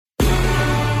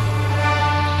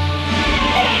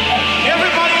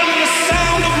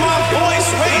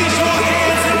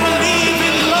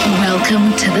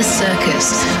Welcome to the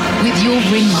circus with your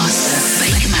ringmaster,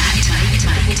 Baker Matt.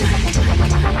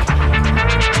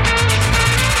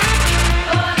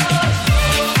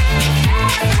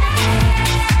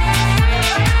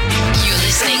 You're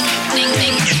listening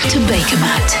to Baker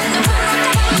Matt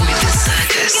with the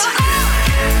circus.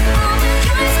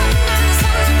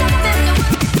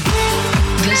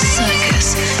 The circus,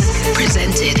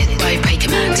 presented by Baker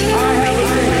Matt.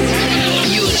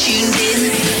 You're tuned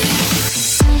in.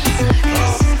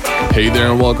 Hey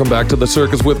there and welcome back to The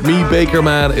Circus with me, Baker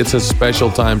Matt. It's a special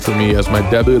time for me as my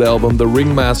debut album, The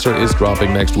Ringmaster, is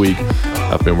dropping next week.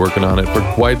 I've been working on it for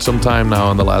quite some time now,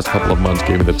 and the last couple of months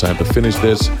gave me the time to finish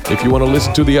this. If you want to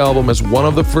listen to the album as one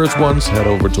of the first ones, head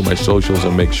over to my socials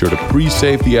and make sure to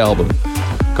pre-save the album.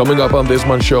 Coming up on this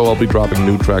month's show, I'll be dropping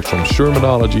new tracks from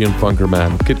Shermanology and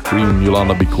Funkerman, Kid Cream,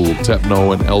 Yolanda Be Cool,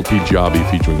 Tepno, and LP Jobby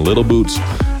featuring Little Boots.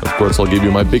 Of course, I'll give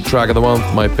you my big track of the month,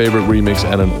 my favorite remix,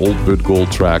 and an old but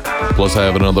gold track. Plus, I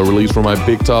have another release from my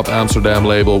Big Top Amsterdam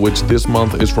label, which this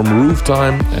month is from Roof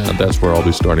Time, and that's where I'll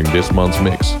be starting this month's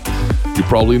mix. You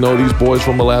probably know these boys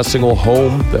from the last single,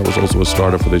 Home. That was also a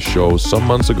starter for this show some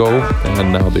months ago,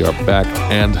 and now they are back.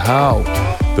 And how?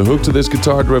 The hook to this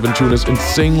guitar-driven tune is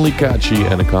insanely catchy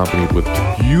and accompanied with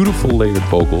beautiful layered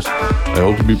vocals. I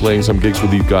hope to be playing some gigs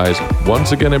with these guys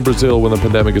once again in Brazil when the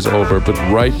pandemic is over, but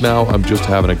right now I'm just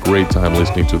having a great time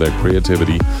listening to their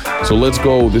creativity. So let's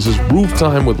go. This is Roof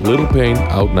Time with Little Pain,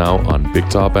 out now on Big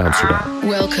Top Amsterdam.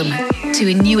 Welcome to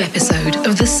a new episode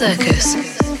of The Circus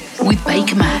with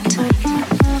Baker Matt.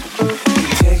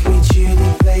 Take me to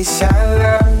the place I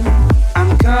love.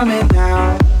 I'm coming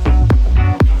now.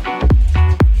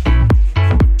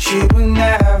 She will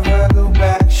never go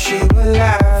back. She will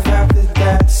laugh after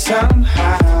that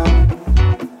somehow.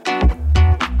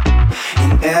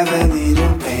 In every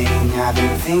little pain, I've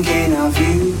been thinking of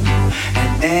you.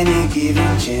 And any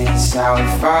given chance, I would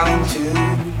fall into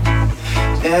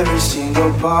every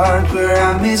single part where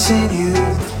I'm missing you,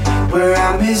 where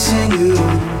I'm missing you.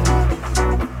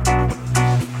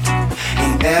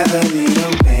 In every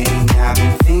little pain, I've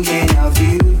been thinking of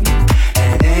you.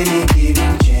 And any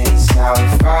given chance, I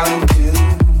would fall into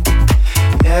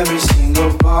every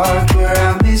single part where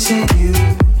I'm missing you,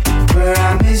 where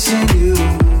I'm missing you.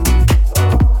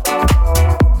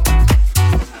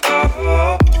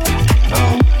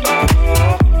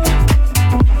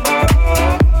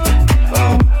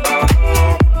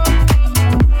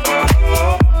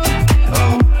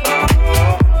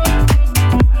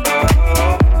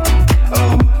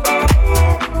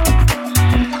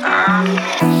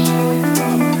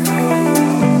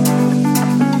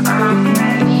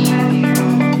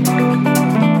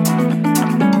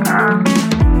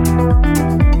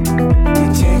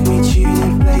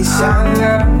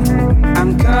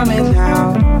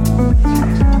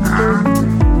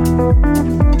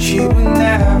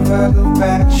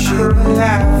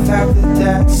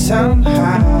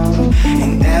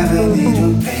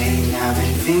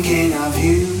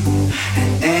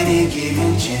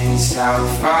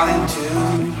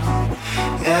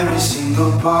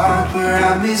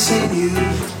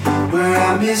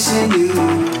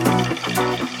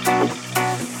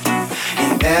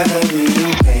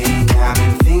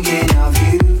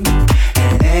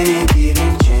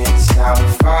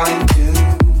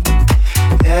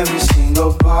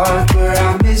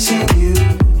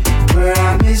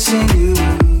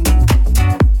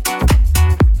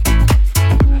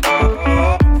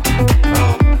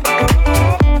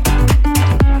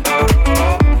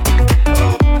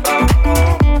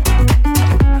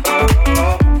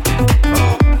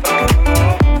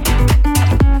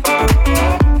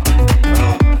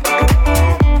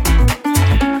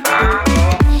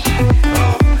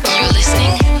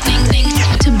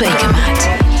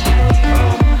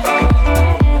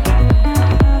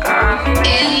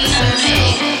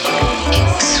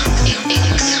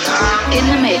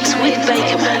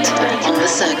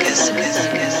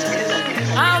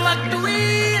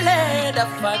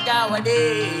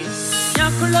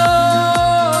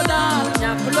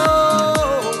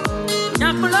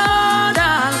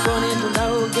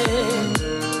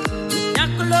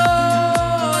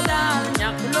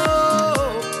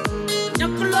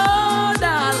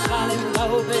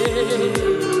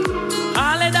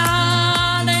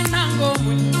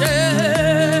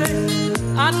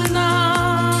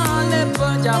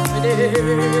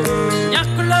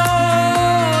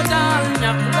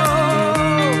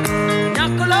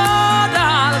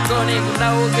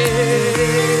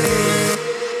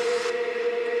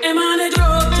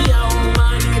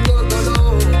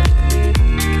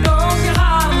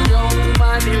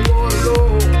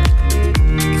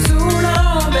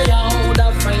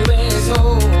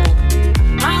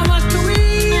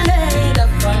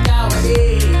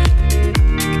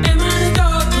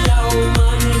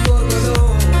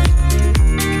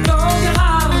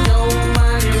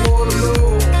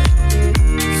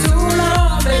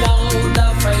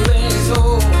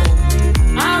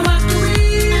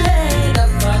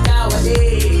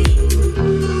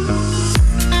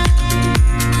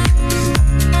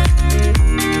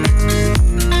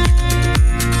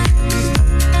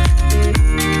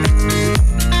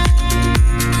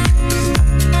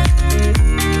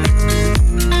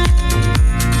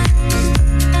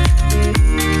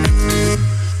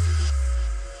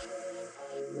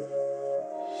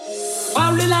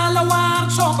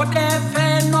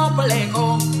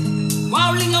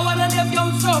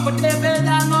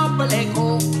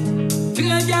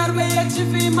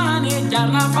 mani già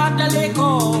fatta le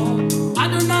co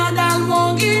ad una dal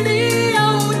monghini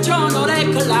un giorno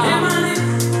reclama.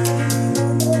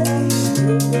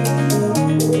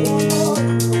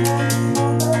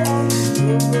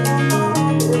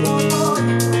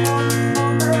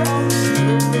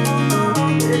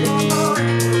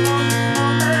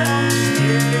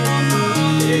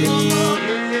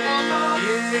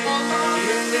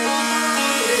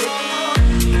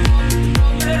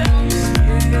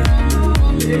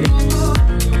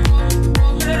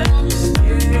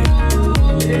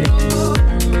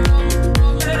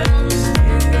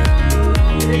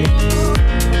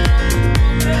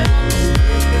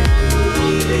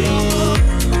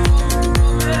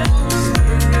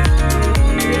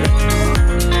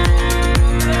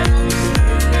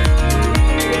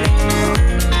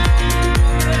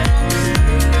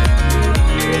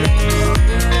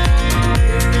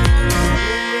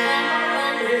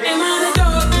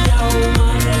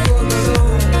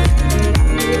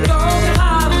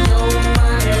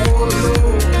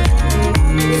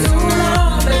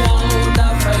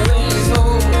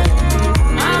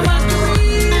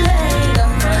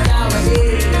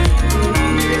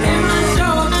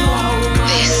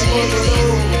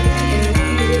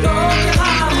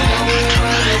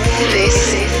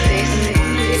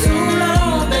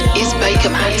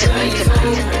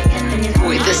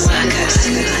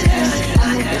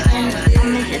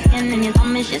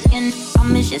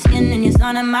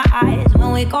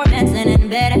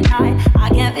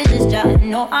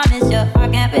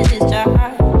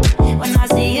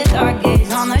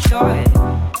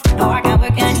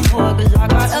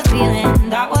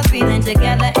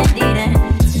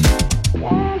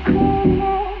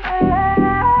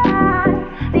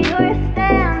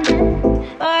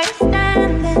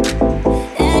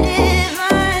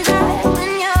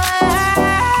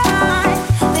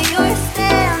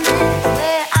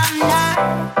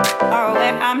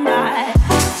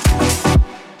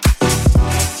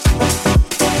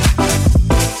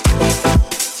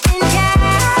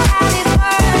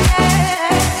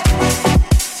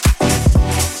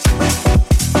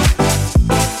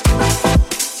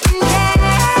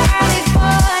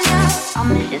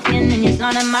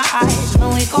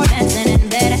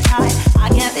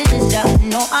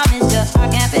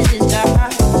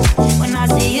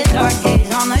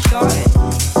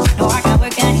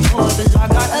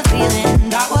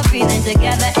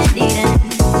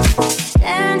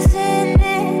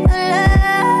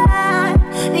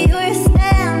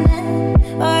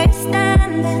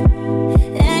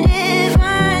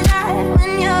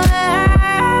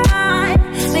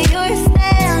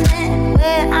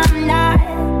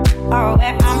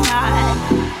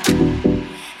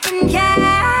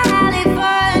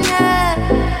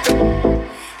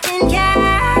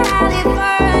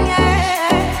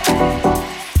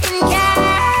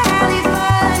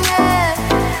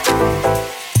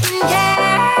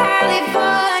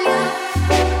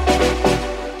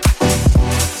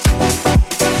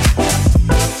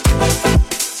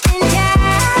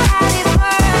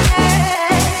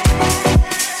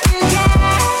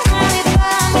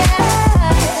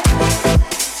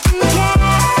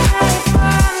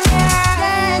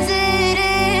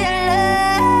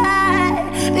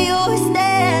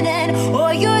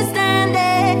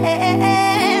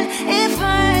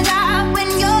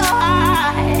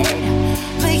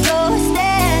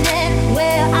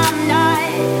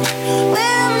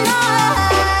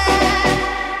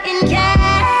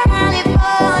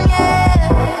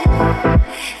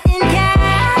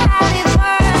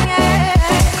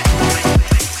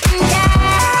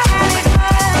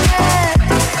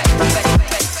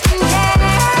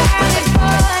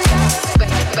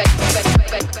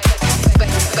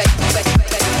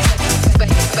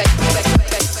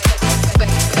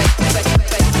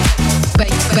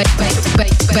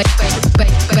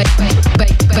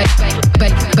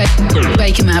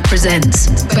 Bakermat presents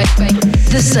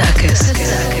The Circus.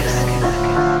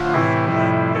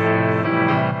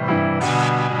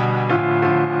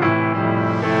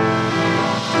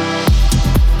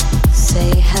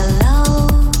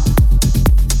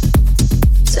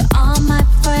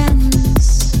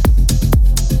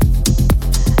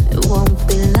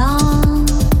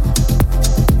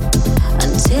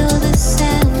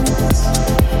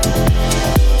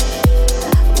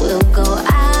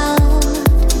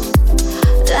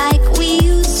 Like we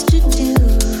used to do.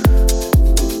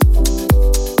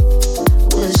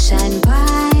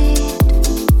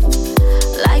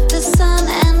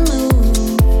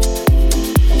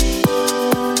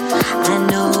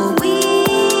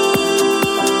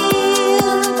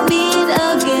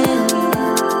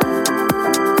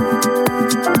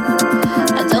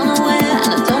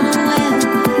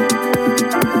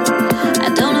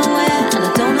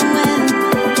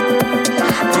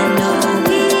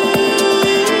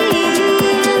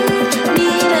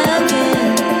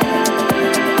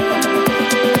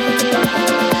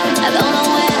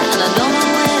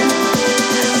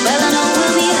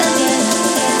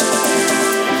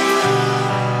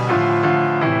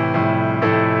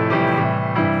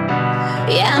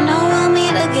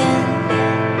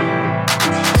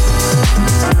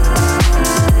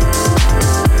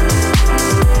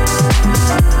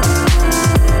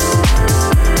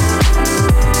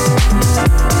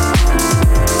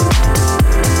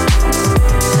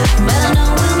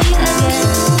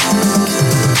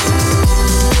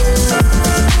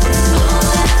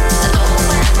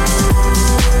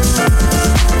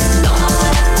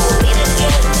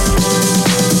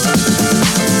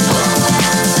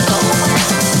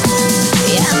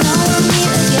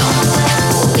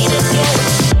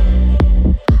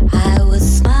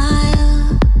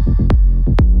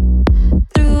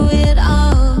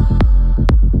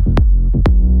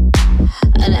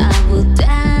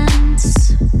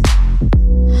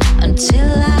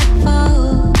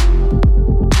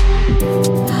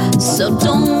 So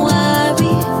don't worry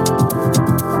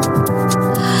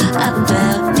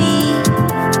about me,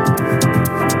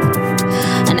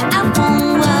 and I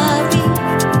won't worry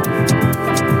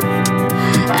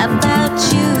about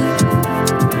you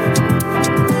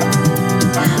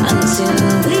until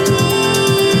we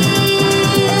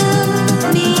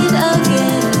meet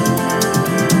again.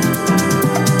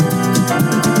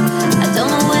 I don't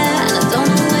know where and I don't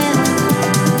know when.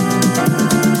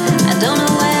 I don't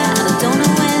know where and I don't know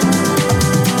when.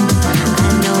 I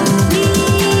know we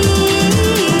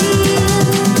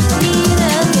meet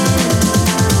again.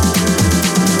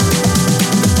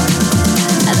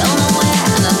 I don't know where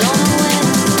and I don't know when,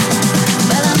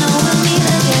 but I know we'll meet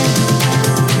again.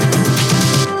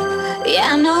 Yeah,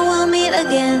 I know we'll meet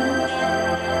again.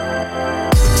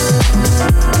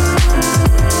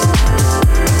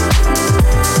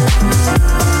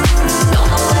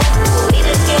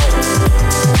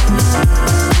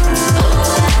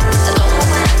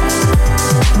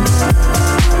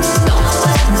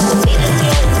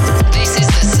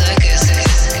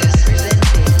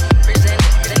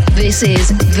 This is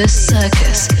The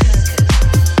Circus,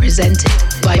 presented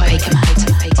by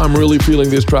Bakermat. I'm really feeling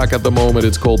this track at the moment.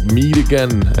 It's called Meet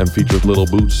Again and features Little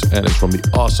Boots, and it's from the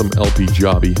awesome LP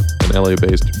Jobby, an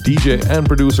LA-based DJ and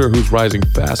producer who's rising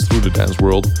fast through the dance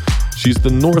world. She's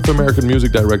the North American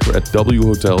music director at W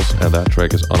Hotels, and that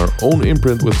track is on her own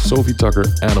imprint with Sophie Tucker,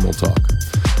 Animal Talk.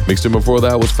 Mixed in before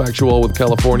that was Factual with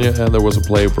California, and there was a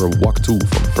play for Waktu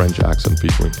from French Accent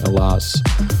featuring Elas.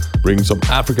 Bringing some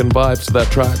African vibes to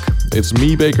that track. It's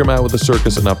me, Bakermat, with The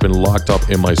Circus, and I've been locked up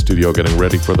in my studio getting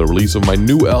ready for the release of my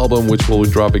new album, which will be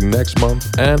dropping next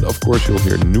month. And of course, you'll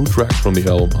hear new tracks from the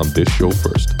album on this show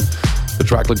first. The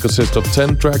tracklist consists of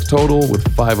 10 tracks total, with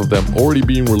 5 of them already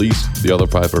being released. The other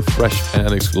 5 are fresh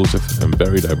and exclusive and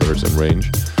very diverse in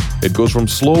range. It goes from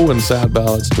slow and sad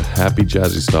ballads to happy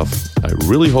jazzy stuff. I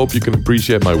really hope you can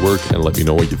appreciate my work and let me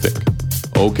know what you think.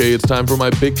 Okay, it's time for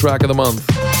my big track of the month.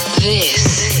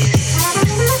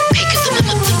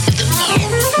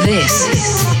 This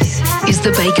is the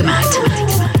Bakermat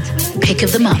Pick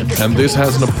of the Month. And this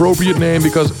has an appropriate name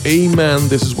because amen,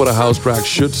 this is what a house track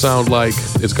should sound like.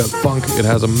 It's got funk, it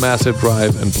has a massive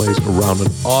drive and plays around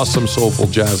an awesome soulful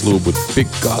jazz loop with big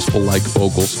gospel-like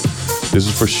vocals. This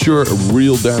is for sure a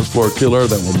real dance floor killer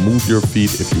that will move your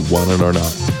feet if you want it or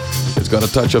not. It's got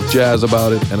a touch of jazz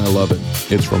about it and I love it.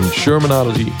 It's from Sherman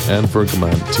Odyssey and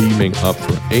Ferguman teaming up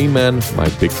for Amen, my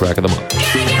big track of the month.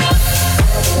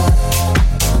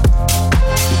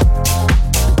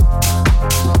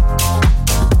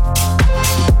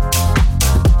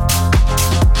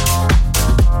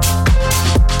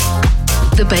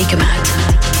 The Bakermat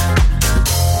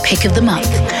Pick of the Month.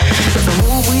 If I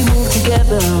move, we move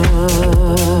together.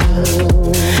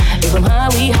 If I'm high,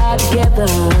 we high together.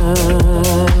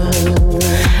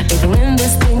 If we're in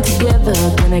this thing together,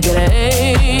 can I get an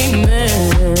amen?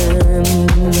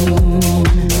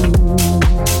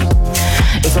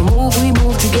 If I move, we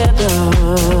move together.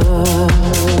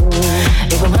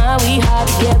 If I'm high, we high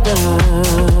together.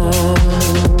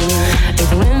 If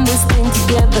we're in this thing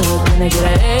together, can I get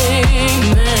an amen?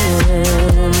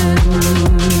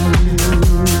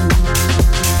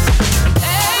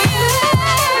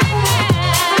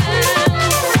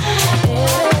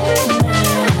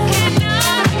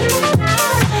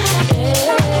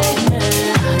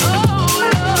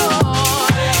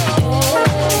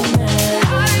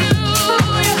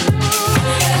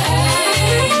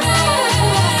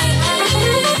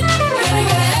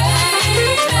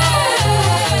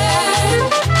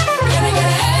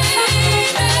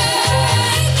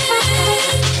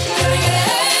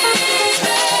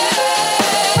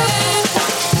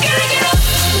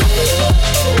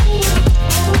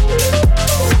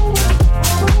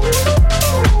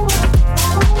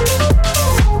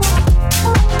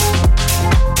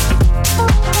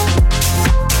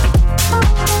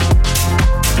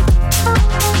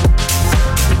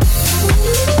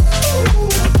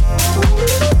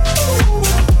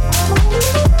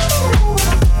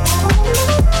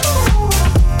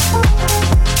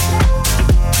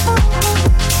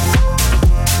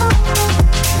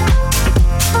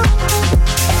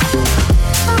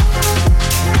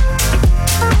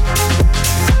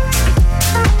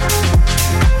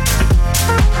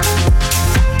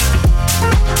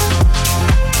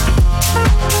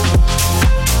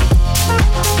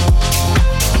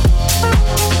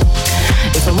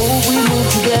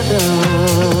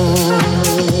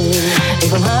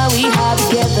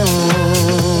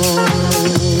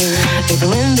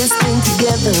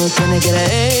 together, can I get an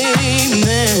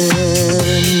amen?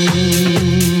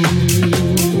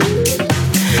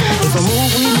 If I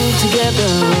move, we move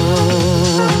together.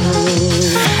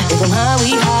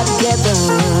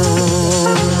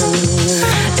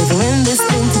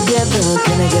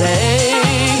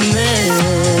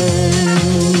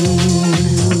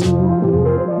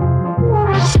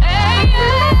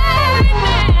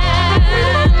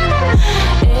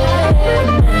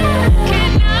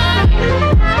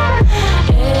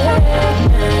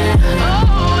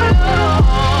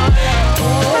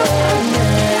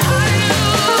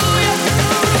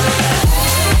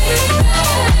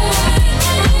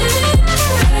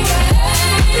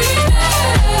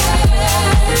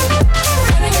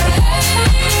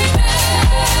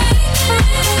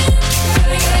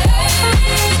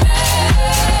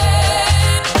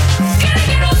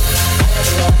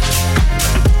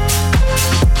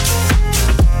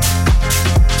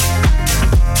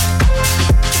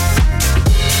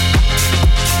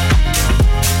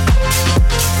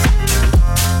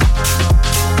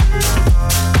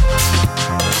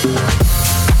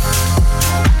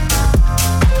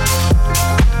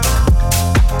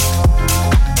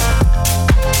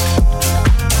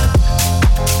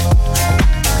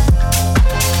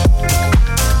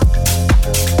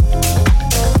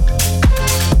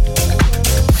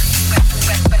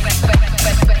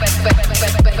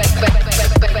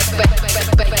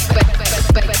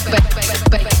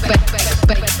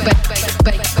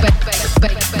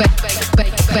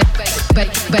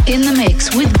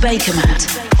 with Baker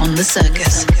Matt on The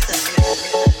Circus.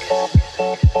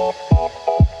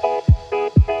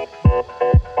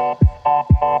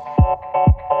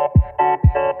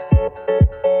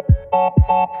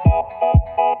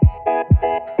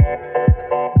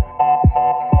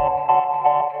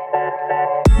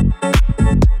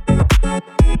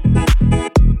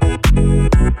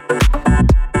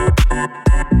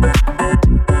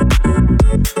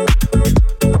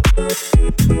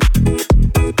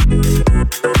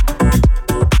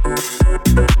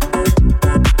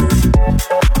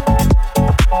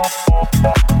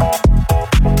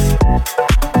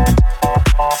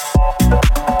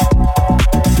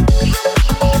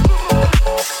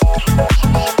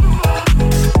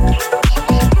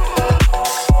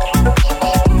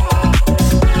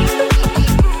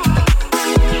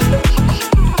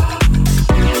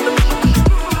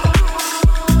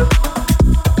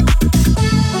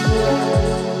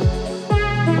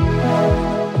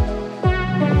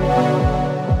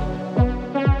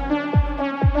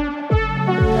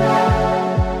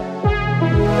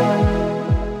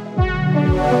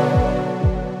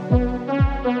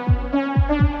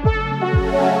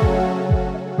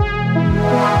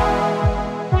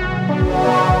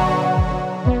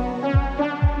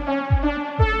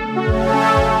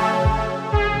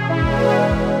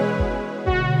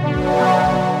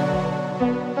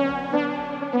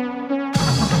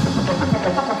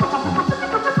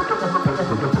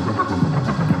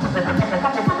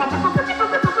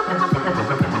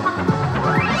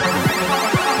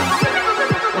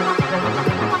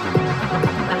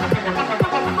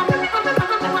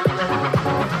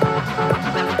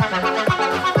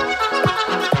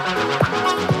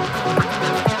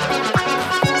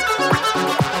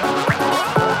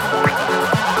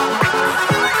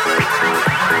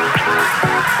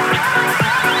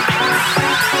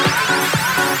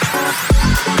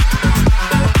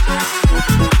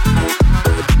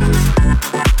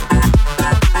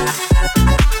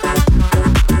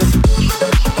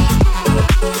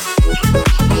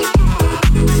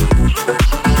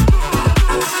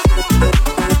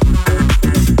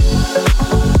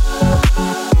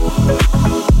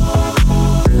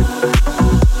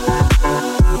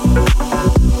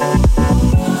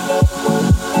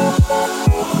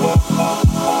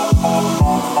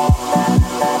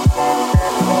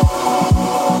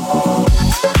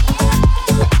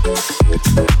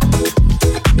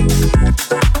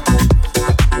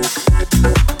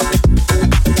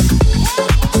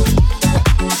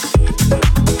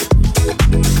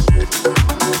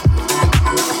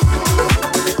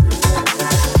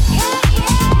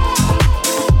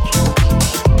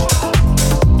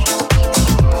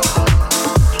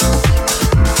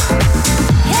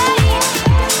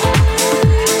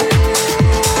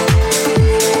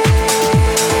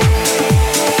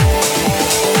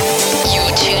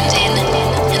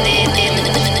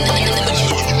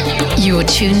 You're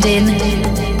tuned in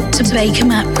to Baker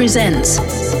Matt Presents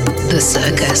The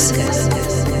Circus.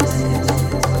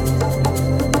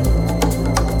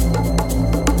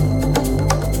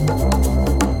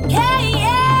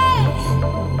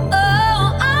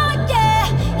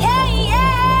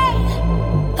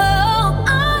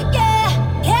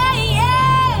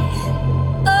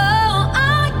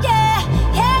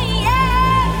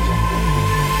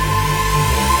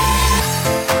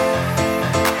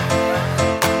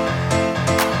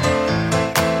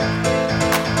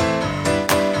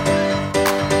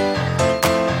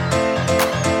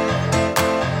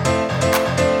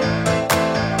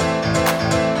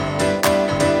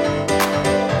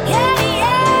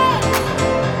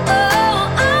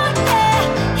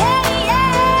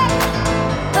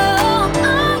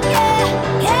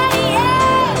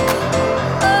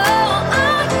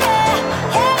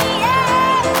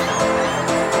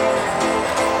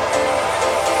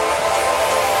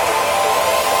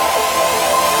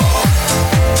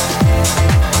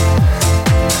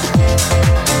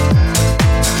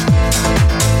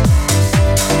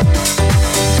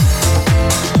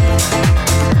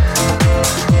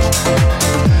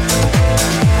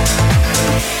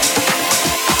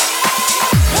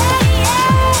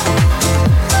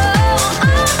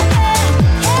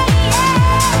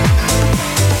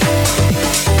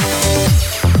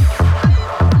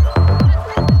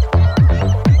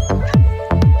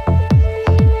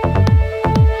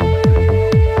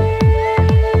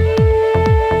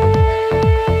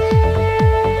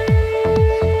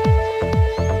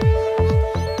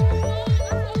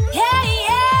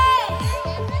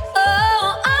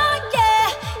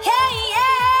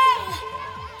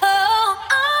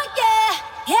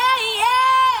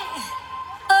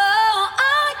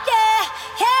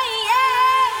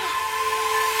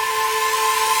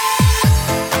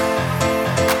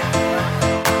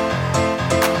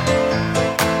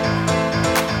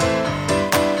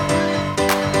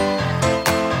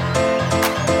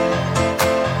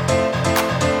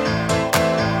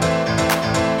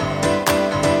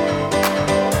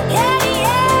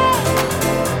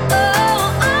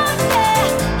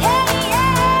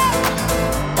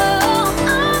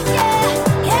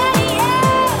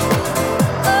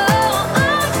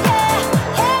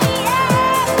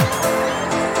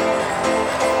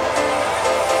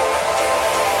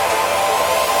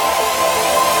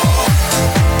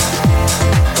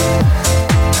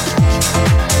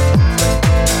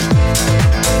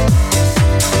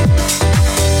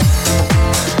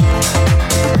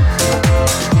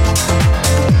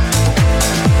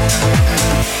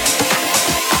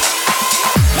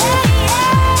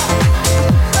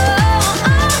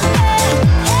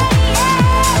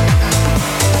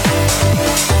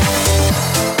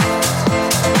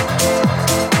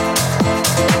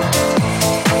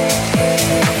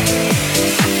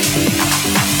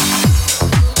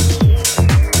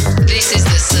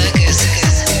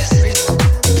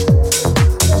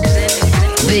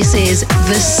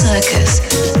 The Circus.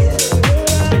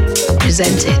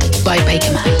 Presented by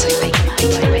Baker Matt.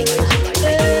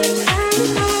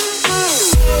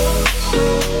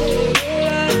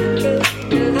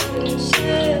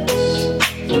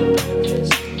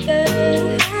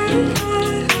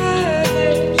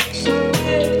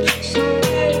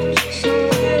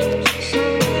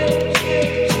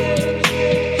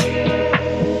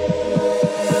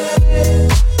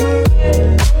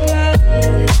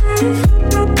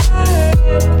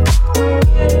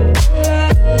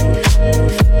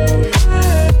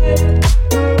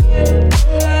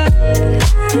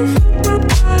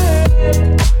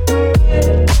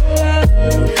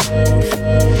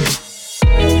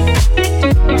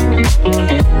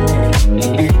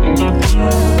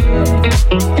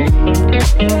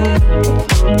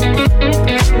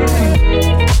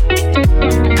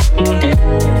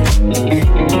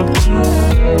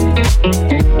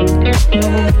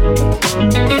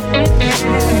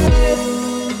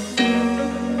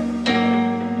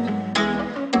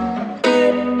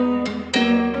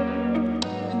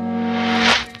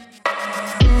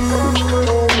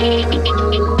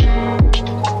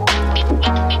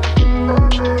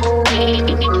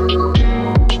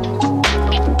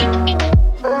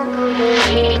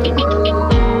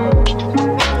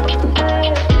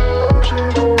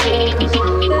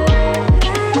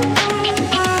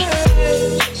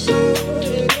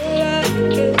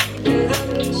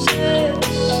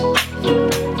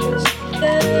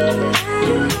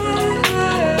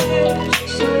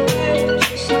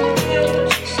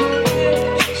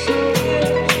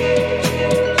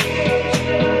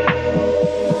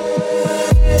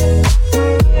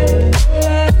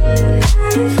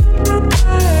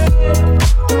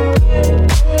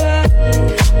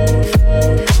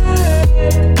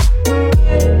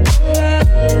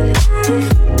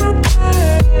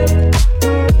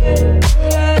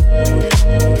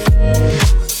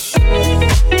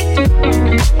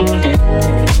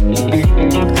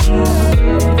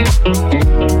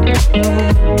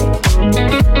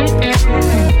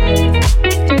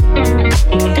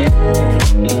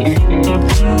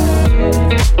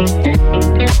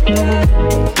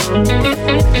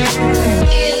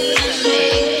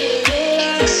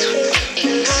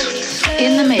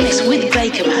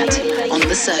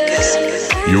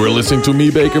 Listening to me,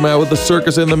 Baker Matt, with The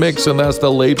Circus in the mix, and that's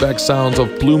the laid-back sounds of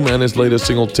Plume and his latest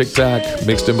single, Tic Tac.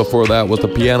 Mixed in before that with the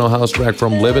piano house track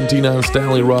from Leventina and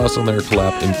Stanley Ross on their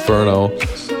collab Inferno.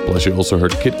 Plus you also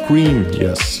heard Kid Cream.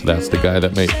 Yes, that's the guy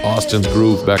that made Austin's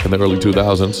Groove back in the early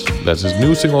 2000s. That's his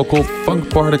new single called Funk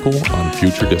Particle on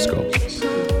Future Disco.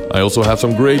 I also have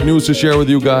some great news to share with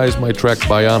you guys. My track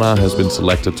Bayana has been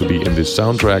selected to be in this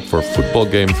soundtrack for football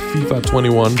game FIFA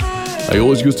 21. I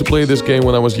always used to play this game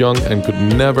when I was young and could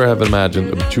never have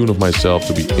imagined a tune of myself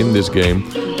to be in this game.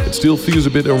 It still feels a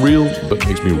bit unreal, but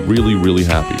makes me really, really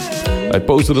happy. I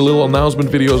posted a little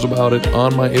announcement videos about it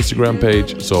on my Instagram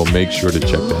page, so make sure to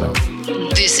check that out.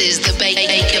 This is the Baker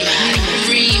Matt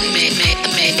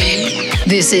remix.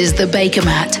 This is the Baker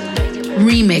Matt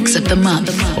remix of the month.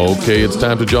 Okay, it's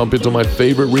time to jump into my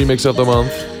favorite remix of the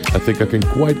month. I think I can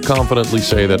quite confidently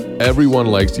say that everyone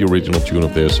likes the original tune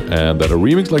of this, and that a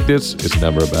remix like this is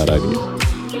never a bad idea.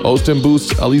 Austin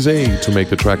boosts Alizé to make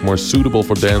the track more suitable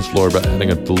for dance floor by adding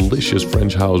a delicious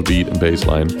French house beat and bass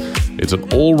line. It's an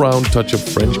all-round touch of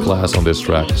French class on this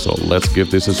track, so let's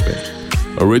give this a spin.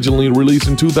 Originally released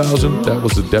in 2000, that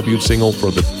was the debut single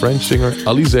for the French singer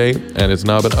Alizé, and it's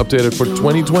now been updated for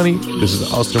 2020. This is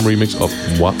the Austin remix of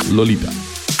Moi Lolita.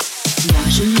 Moi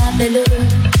je m'appelle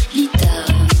Lolita,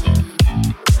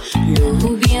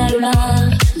 ou bien Lola,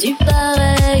 du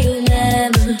pareil au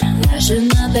même. Moi je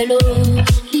m'appelle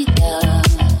Lolita,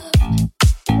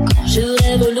 quand je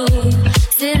rêve au loup,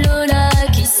 c'est Lola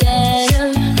qui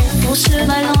saigne. Mon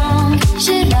chemin long,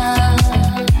 j'ai là,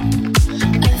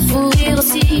 un fou rire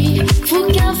aussi, fou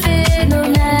qu'un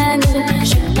phénomène.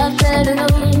 Je m'appelle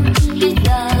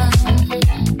Lolita,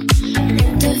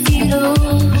 de philo,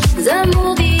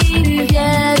 amours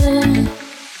diluviennes.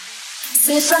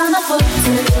 C'est pas ma faute.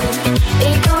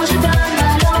 Et quand je donne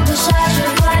ma langue au chat, je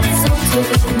vois les autres.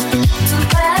 Tout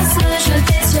passe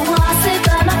jeté sur moi, c'est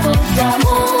pas ma faute à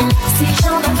moi. Si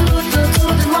j'entends tout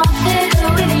autour de moi, hello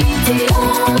Lolita,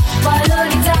 moi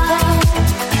Lolita.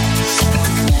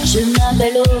 Je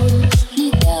m'appelle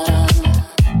Lolita,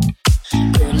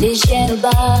 collégienne au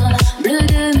bar, bleu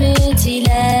de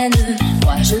méthylène.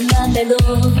 Moi je m'appelle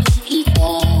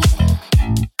Lolita,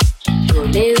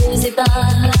 collé aux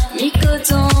épars,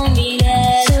 mi-coton,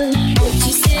 mi-laine. Oh,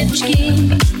 tu sais, bouge qui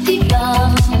dit pas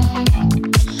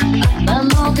à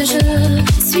maman que je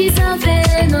suis un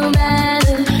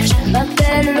phénomène. Je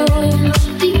m'appelle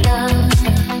Lolita,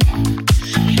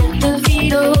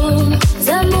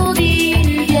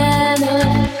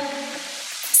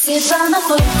 c'est pas ma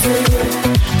faute.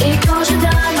 Et quand je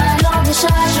donne ma langue au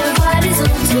chat, je vois les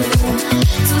autres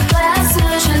tout prêts à se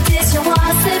jeter sur moi,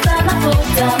 c'est pas ma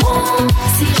faute à moi.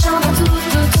 Si j'entends tout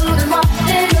autour de moi,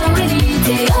 hello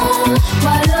Elite, oh,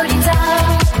 moi Lolita,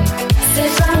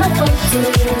 c'est pas ma faute.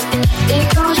 Et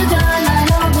quand je donne ma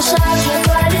langue au chat, je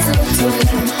vois les autres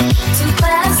tout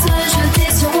prêts à se jeter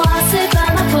sur moi, c'est pas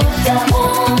ma faute à moi.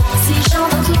 Si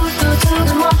j'entends tout autour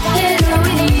de moi, hello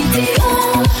Elite, oh,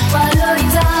 moi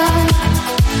Lolita.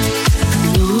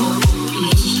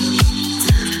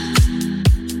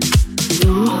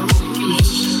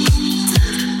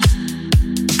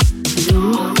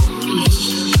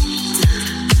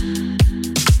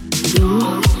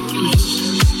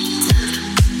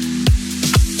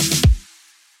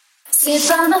 C'est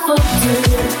pas ma faute.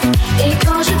 Et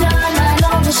quand je donne ma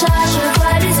langue au chat, je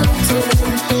vois les autres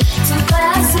tout prêts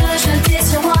à se jeter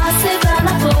sur moi, c'est pas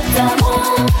ma faute à moi.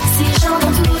 Si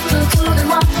j'entends tout autour de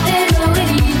moi, hello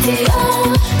Elite, oh,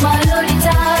 moi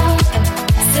Lolita,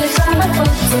 c'est pas ma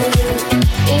faute.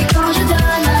 Et quand je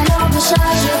donne ma langue au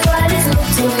chat, je vois les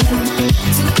autres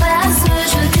tout prêts à se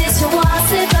jeter sur moi,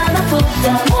 c'est pas ma faute à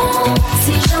moi.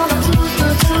 Si j'entends tout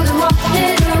autour de moi,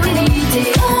 hello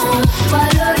Elite, oh, moi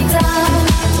Lolita.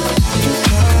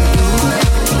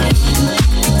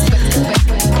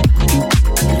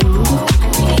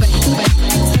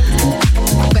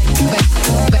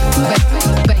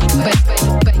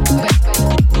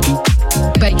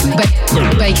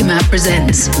 Baker Matt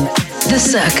presents The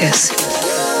Circus.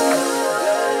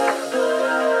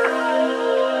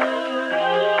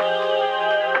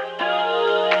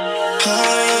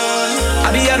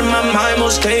 I be out of my mind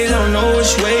most days, I don't know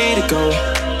which way to go.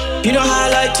 You know how I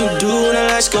like to do when the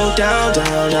lights go down,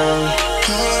 down, down.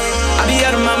 I be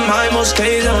out of my mind most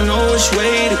days, I don't know which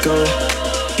way to go.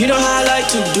 You know how I like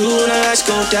to do when the lights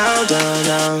go down, down,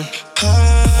 down.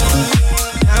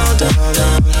 Down, down,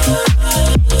 down.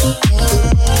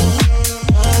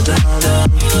 Down, down, down.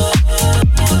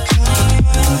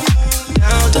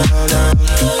 Down, down, down. Down, down, down.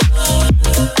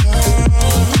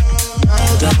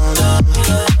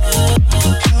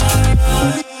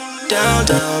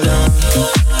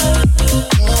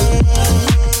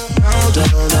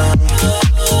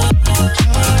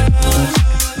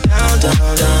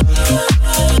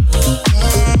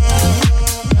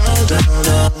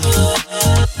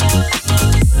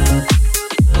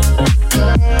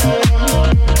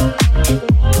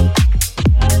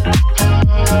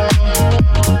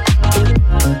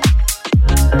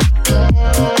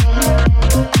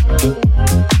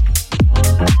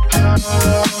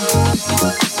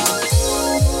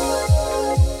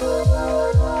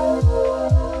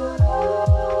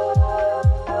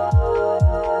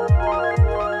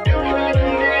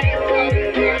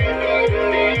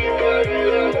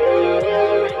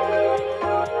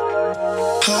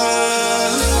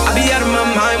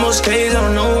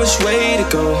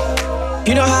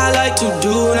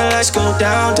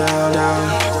 Down, down,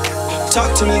 down.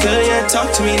 Talk to me good, yeah,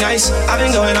 talk to me nice. I've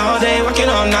been going all day, working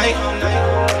all night.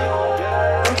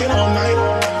 Working all night.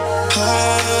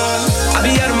 I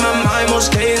be out of my mind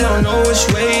most days, I don't know which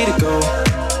way to go.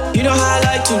 You know how I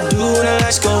like to do when the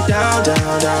lights go down,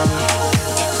 down, down.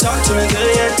 Talk to me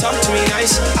good, yeah, talk to me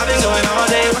nice. I've been going all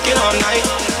day, working all night.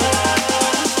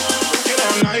 Working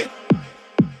all night.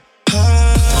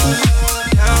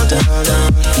 Down, down,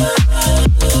 down.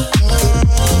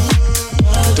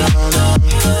 Down, down.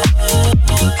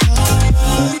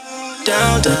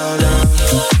 Down, down, down.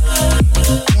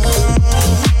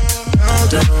 Down,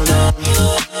 down, down.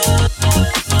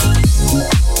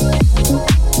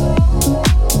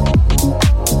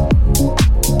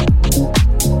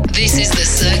 This is The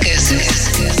Circus.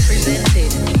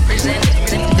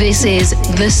 This is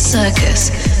The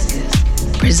Circus.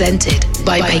 Presented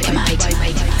by Baker Matt. Here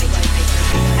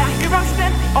I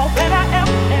stand, all that I am,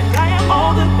 and I am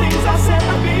all the things I said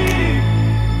I'd be.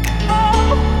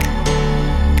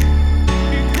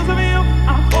 Because of you,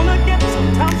 I'm whole again.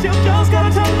 Sometimes you just gotta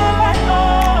turn the light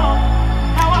on.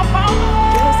 How I found the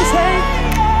words to say.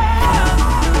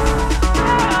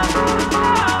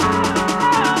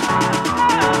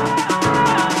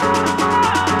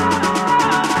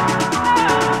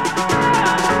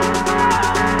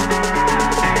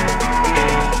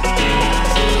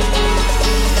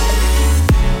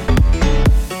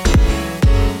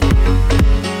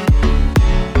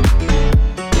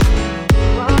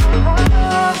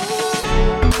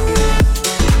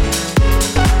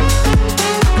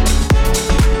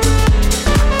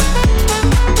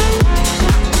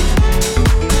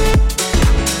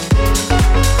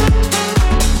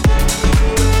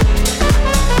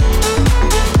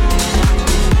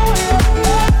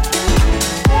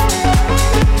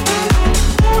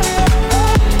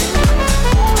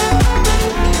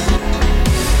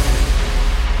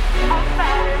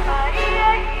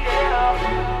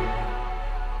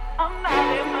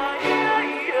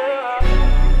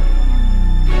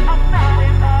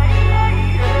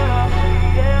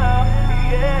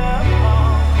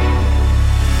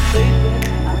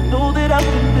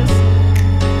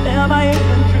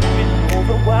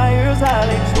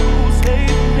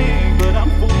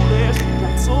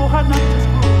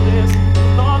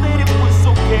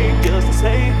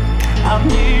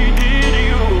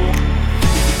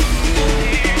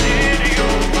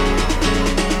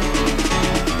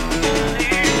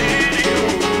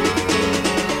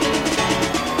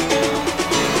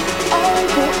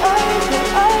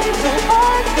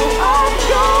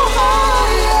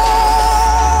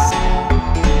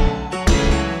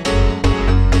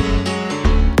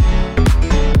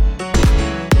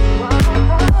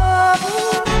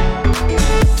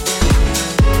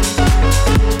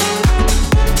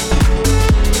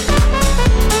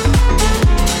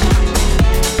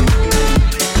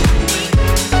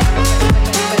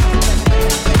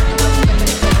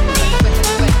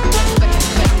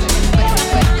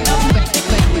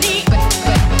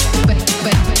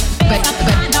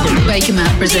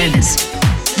 presents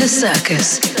The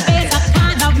Circus. There's a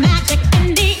kind of magic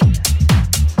in the.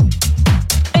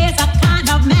 There's a kind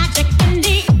of magic in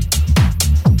the.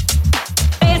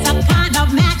 There's a kind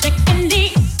of magic in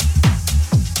the.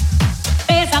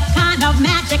 There's a kind of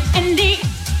magic in the.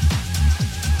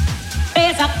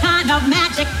 There's a kind of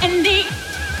magic in the.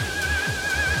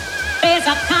 There's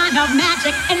a kind of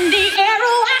magic in the air.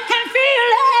 Oh, I can feel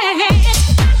it.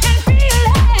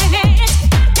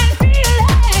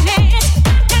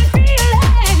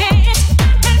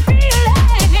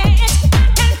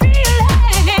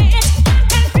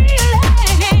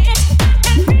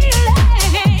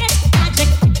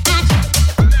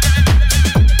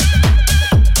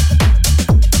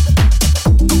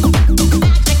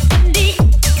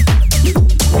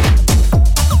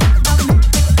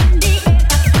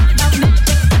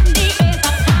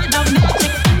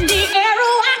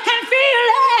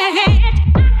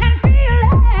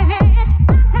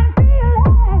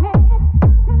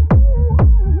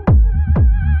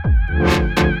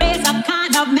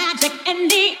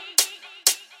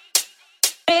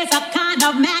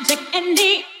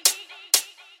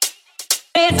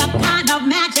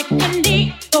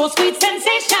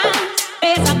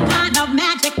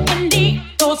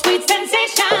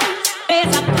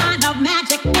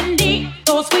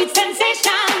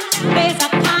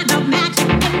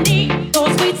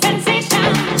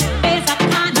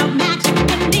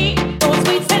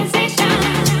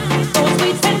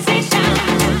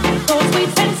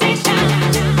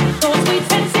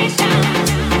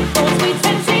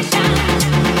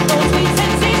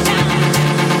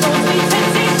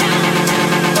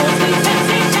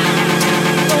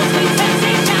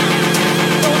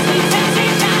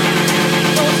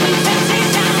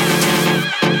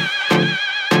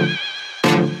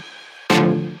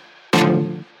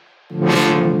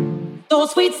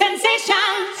 Sweet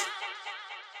sensations,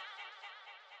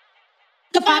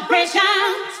 the vibrations.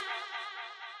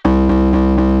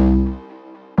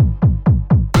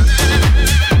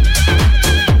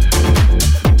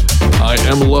 I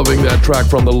am loving that track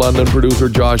from the London producer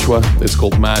Joshua. It's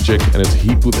called Magic and it's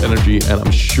heaped with energy, and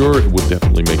I'm sure it would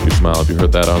definitely make you smile if you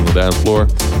heard that on the dance floor.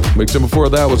 Mixing before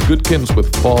that was Goodkins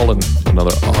with Fallen,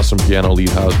 another awesome piano lead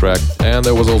house track, and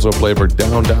there was also a flavor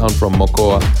Down Down from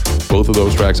Mokoa. Both of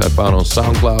those tracks I found on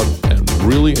SoundCloud and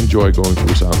really enjoy going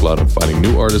through SoundCloud and finding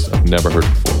new artists I've never heard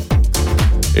before.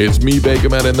 It's me,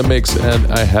 Bakerman, in the mix,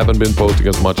 and I haven't been posting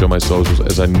as much on my socials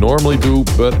as I normally do,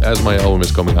 but as my album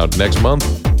is coming out next month,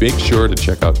 make sure to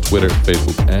check out Twitter,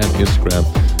 Facebook, and Instagram,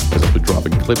 as I'll be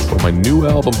dropping clips from my new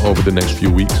album over the next few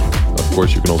weeks. Of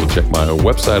course, you can also check my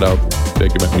website out,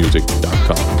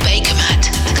 bakermatmusic.com.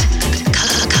 Bakermat.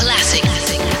 Classic.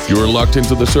 You're locked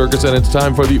into the circus and it's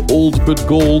time for the old but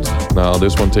gold. Now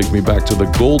this one takes me back to the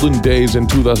golden days in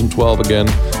 2012 again.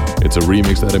 It's a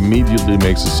remix that immediately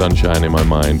makes the sunshine in my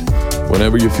mind.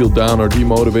 Whenever you feel down or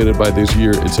demotivated by this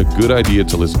year, it's a good idea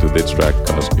to listen to this track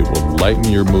because it will lighten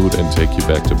your mood and take you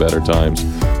back to better times.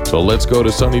 So let's go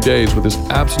to Sunny Days with this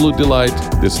absolute delight.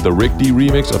 This is the Rick D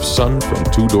remix of Sun from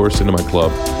Two Door Cinema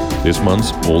Club. This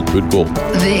month's Old But Gold.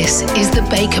 This is the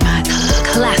Bakermat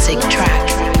classic track.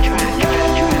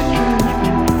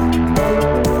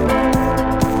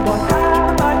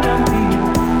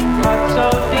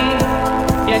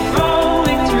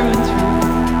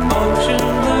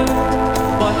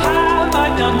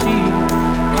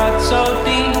 So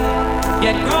deep,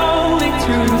 yet growing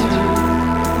through.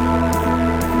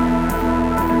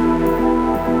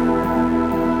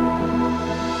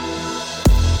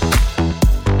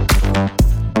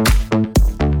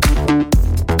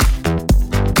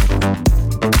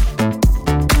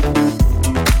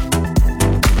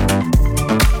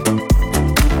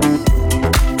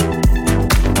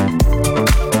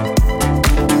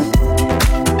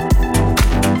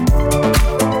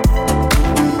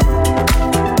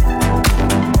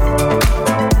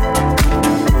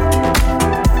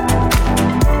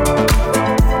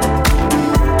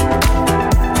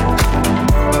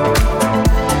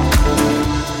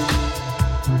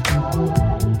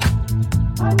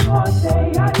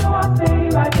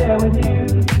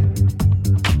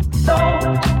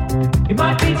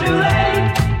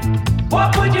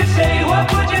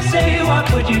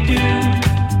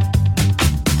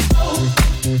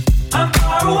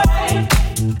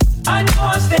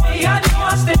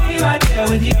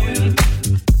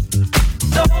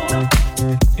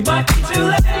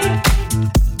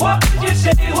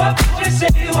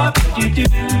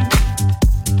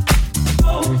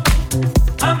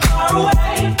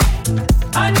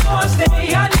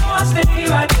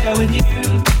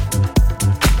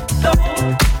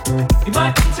 You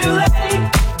might be too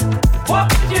late. What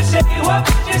would you say? What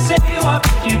would you you say? What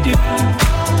would you do?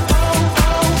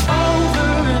 Over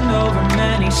and over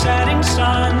many setting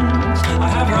suns, I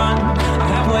have run, I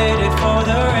have waited for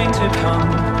the rain to come.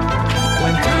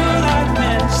 When through that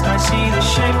mist I see the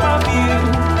shape of you,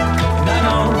 and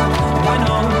I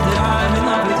know that I'm in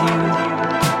love with you.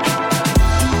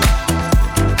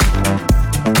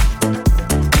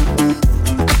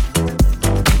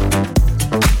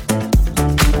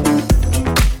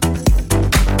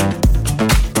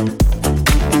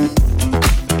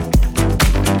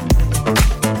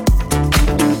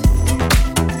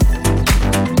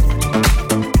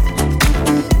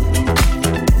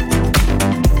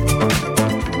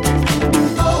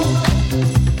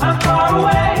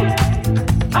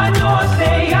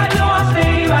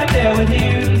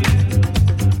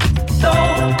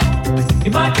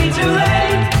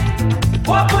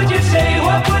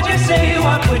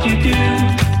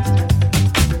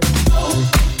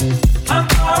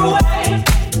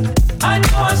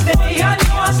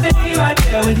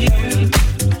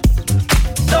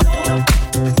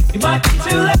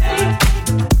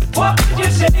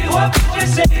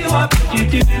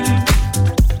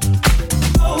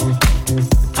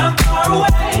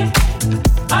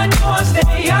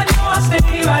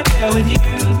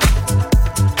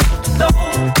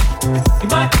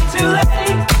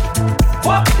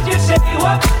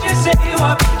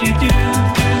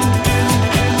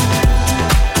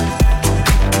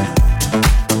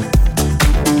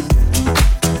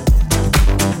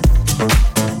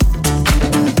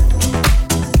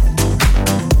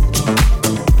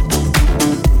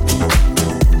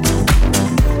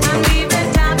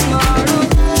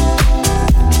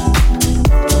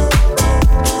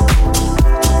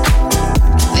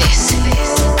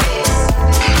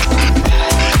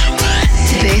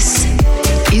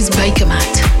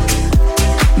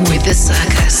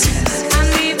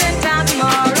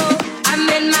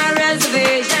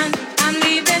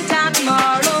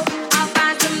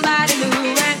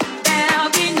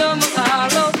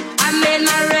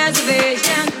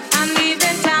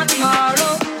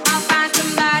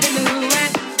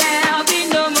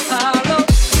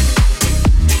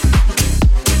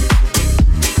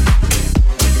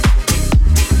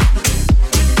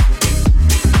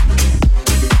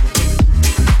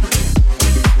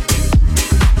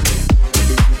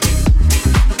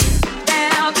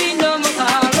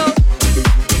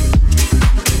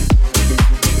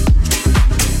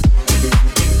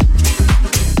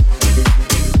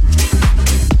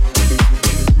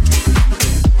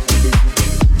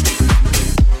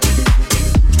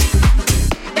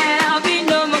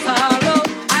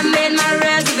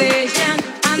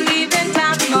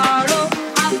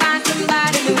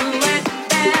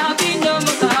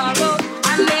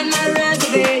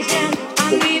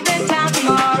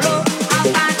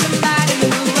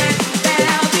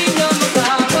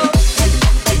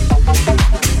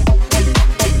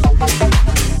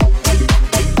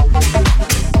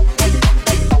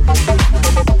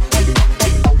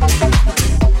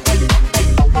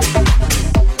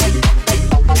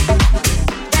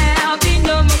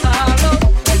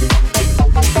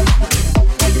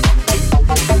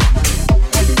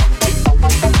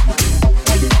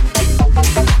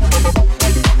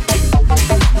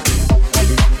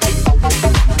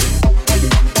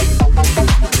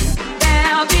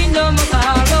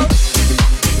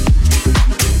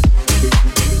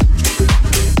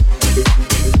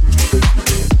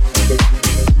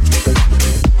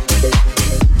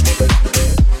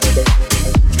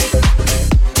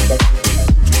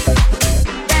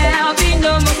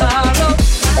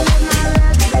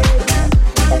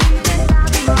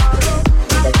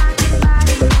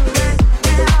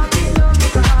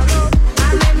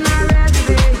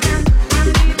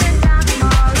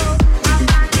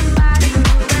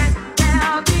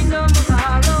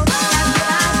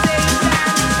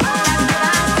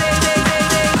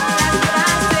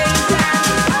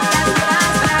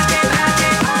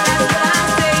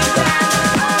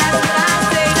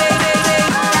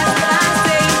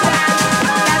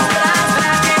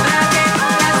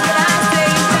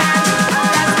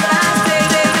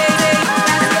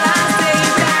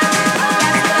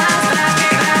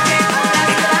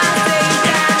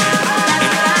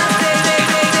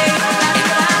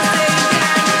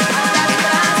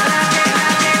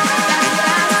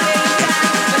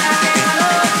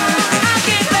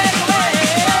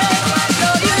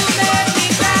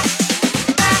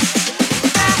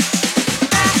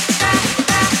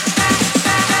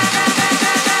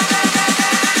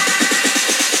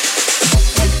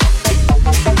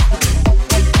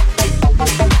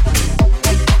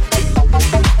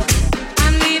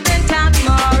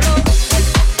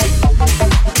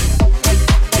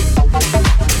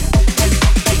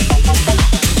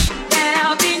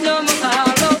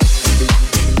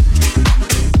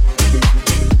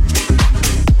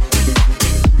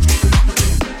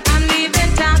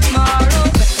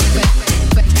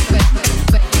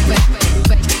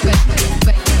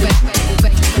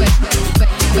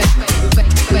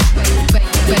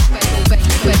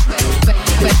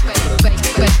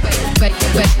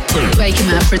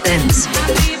 Baker Matt presents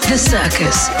The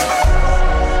Circus.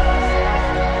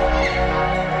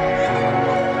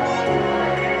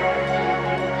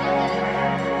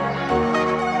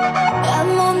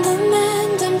 I'm on the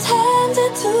mend, I'm tender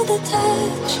to the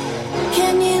touch.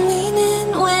 Can you lean in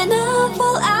when I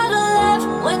fall out of love?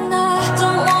 When I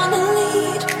don't wanna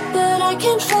lead, but I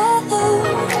can't follow.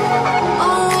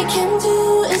 All I can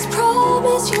do is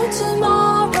promise you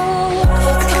tomorrow.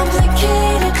 It's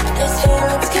complicated, these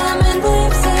feelings come in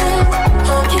waves and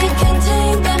I can't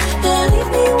contain them. Believe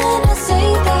me when I say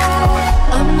that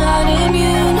I'm not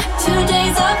immune to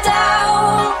days of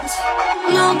doubt.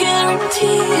 No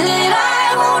guarantee that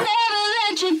I won't ever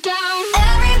let you down.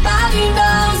 Everybody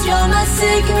knows you're my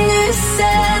sickness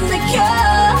and the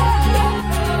cure.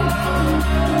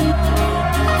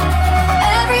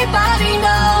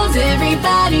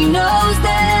 Everybody knows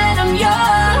that I'm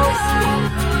yours.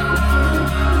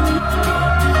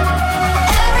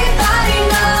 Everybody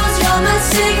knows you're my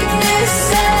sickness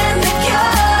and the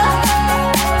cure.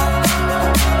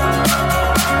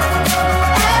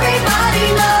 Everybody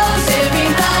knows,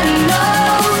 everybody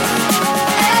knows.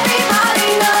 Everybody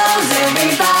knows,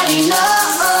 everybody knows.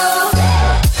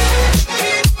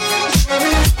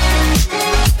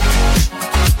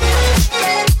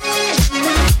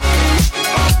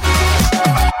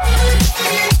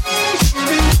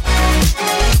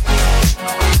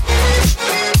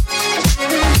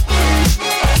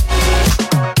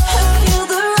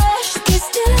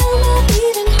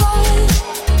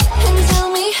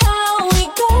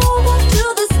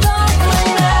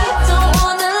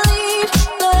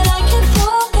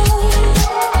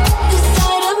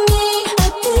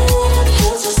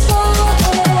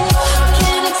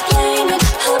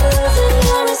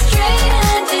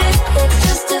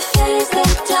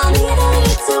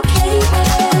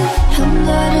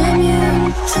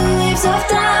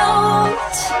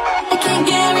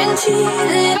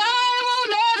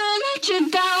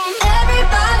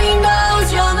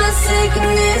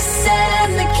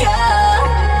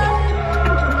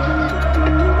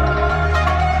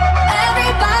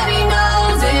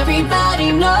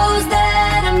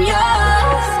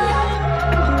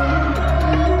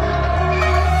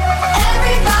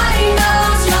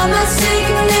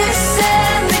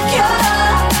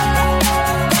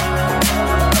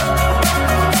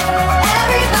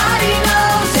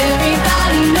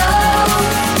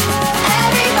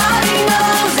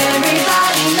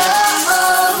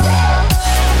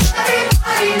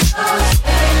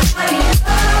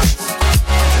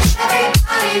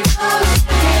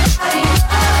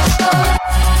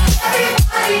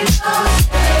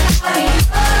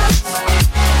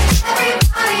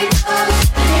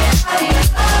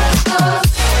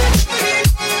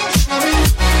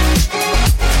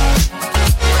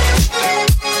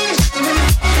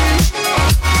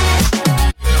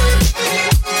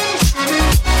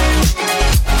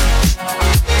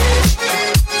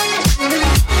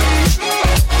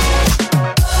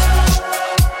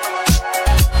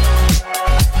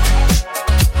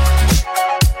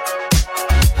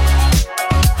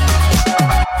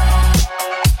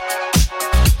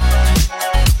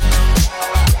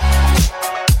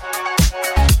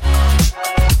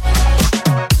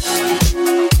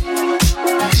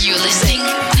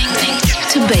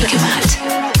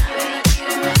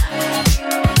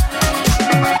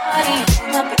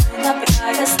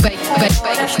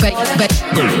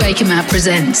 Baker Matt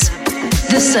presents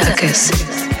The Circus.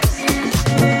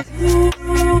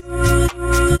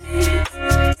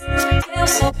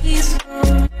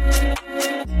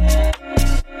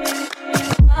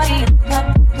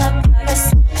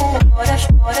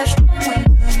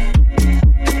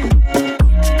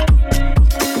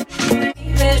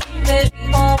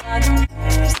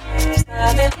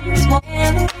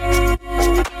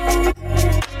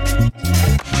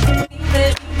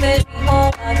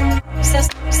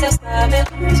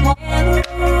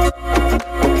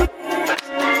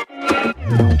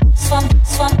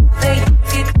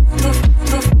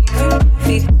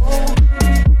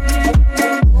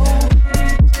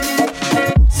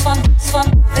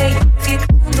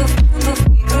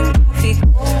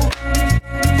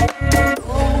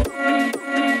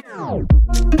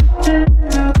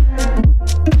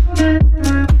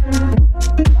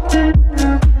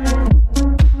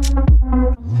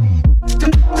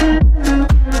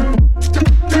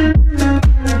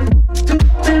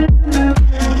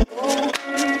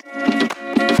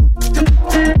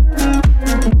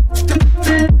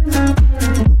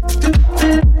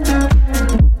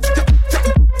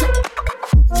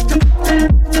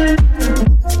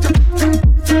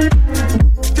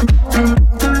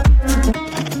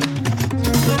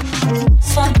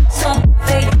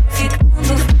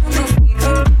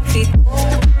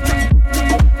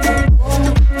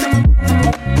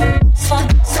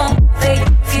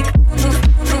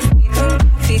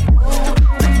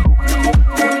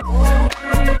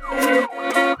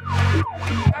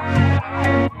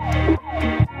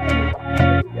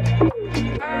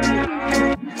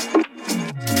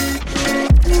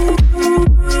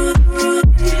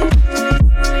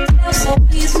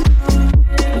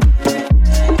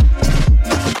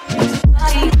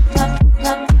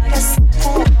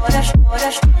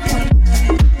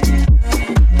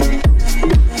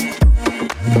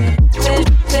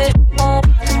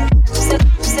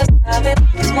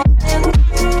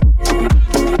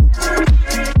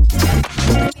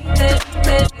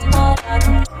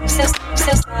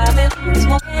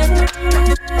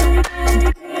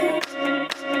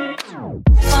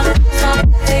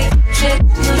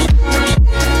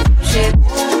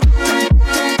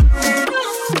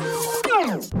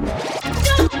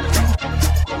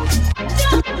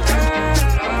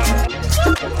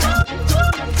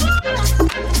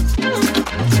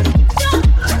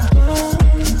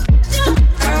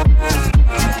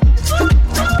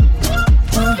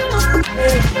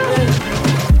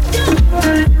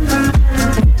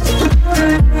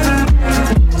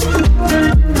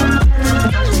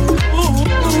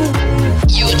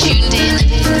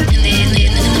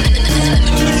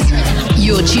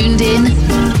 tuned in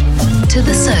to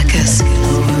the circus.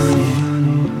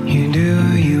 You do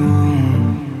what you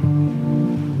want.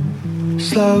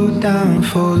 Slow down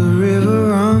for the river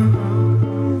run.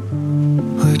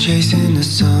 We're chasing the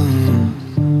sun.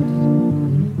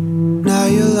 Now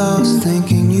you're lost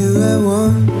thinking you had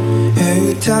won.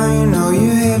 Every time you know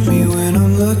you hit me when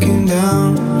I'm looking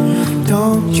down.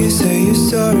 Don't you say you're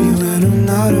sorry when I'm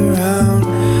not around.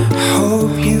 I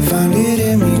hope you find it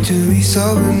in me to be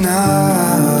sober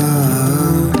now.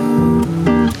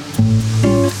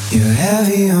 You're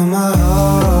heavy on my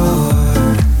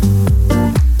heart.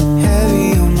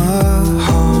 Heavy on my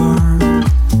heart.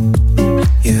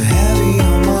 You're heavy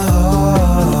on my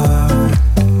heart.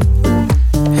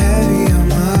 Heavy on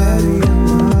my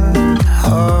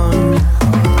heart.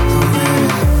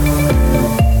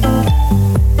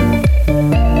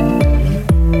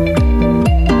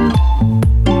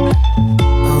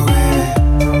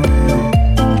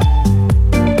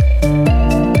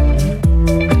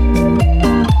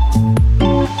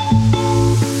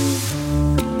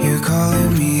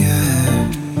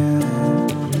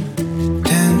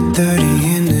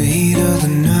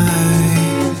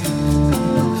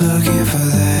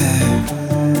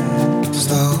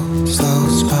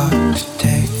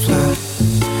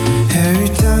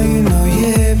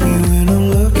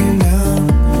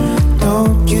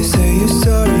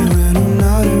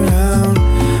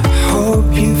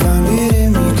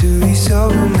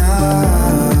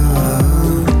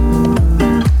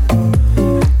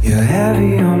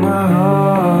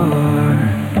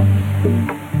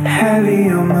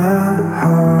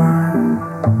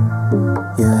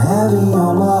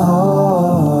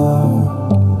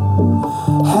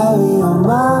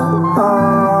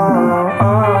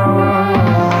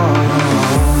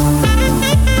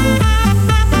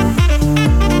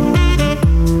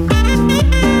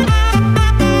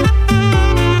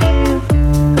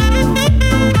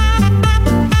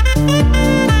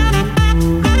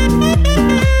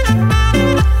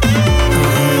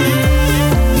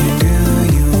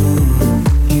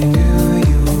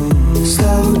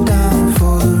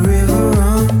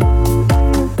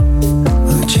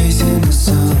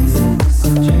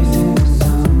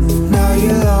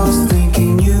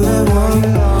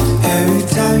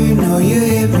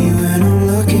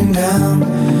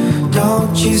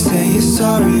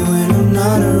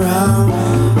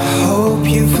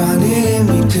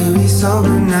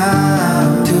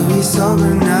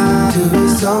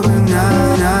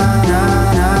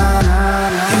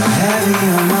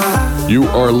 You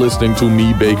are listening to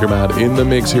me, Baker Matt, in the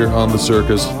mix here on The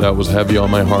Circus. That was Heavy on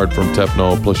My Heart from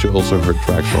Tepno, plus you also heard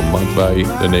tracks from Matvai,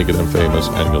 The Naked and Famous,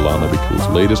 and Yolanda Biku's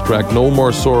latest track, No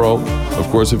More Sorrow. Of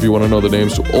course, if you want to know the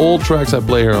names to all tracks I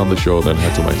play here on the show, then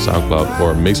head to my SoundCloud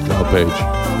or Mixcloud page.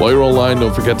 While you're online,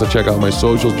 don't forget to check out my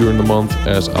socials during the month,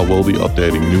 as I will be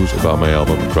updating news about my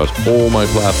album across all my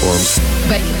platforms.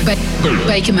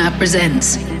 Baker Matt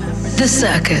presents The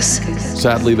Circus.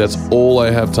 Sadly, that's all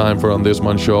I have time for on this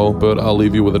month's show, but I'll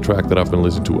leave you with a track that I've been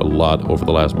listening to a lot over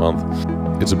the last month.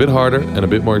 It's a bit harder and a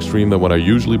bit more extreme than what I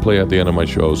usually play at the end of my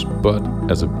shows, but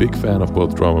as a big fan of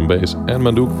both drum and bass and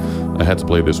Mandouk, I had to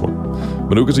play this one.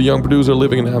 Mandouk is a young producer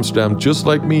living in Amsterdam just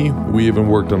like me. We even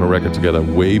worked on a record together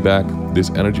way back.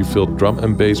 This energy-filled drum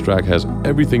and bass track has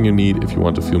everything you need if you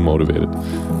want to feel motivated.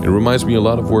 It reminds me a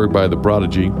lot of work by The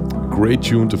Prodigy. Great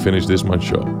tune to finish this month's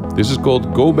show. This is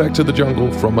called Go Back to the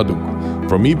Jungle from Mandouk.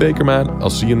 From me, Baker Matt, I'll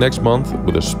see you next month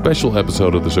with a special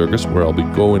episode of The Circus where I'll be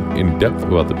going in depth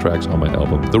about the tracks on my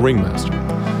album, The Ringmaster.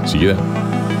 See you then. I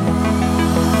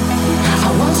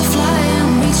want to fly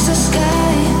and reach the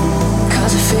sky,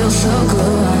 'cause it feels so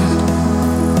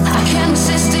good. I can't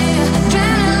resist it.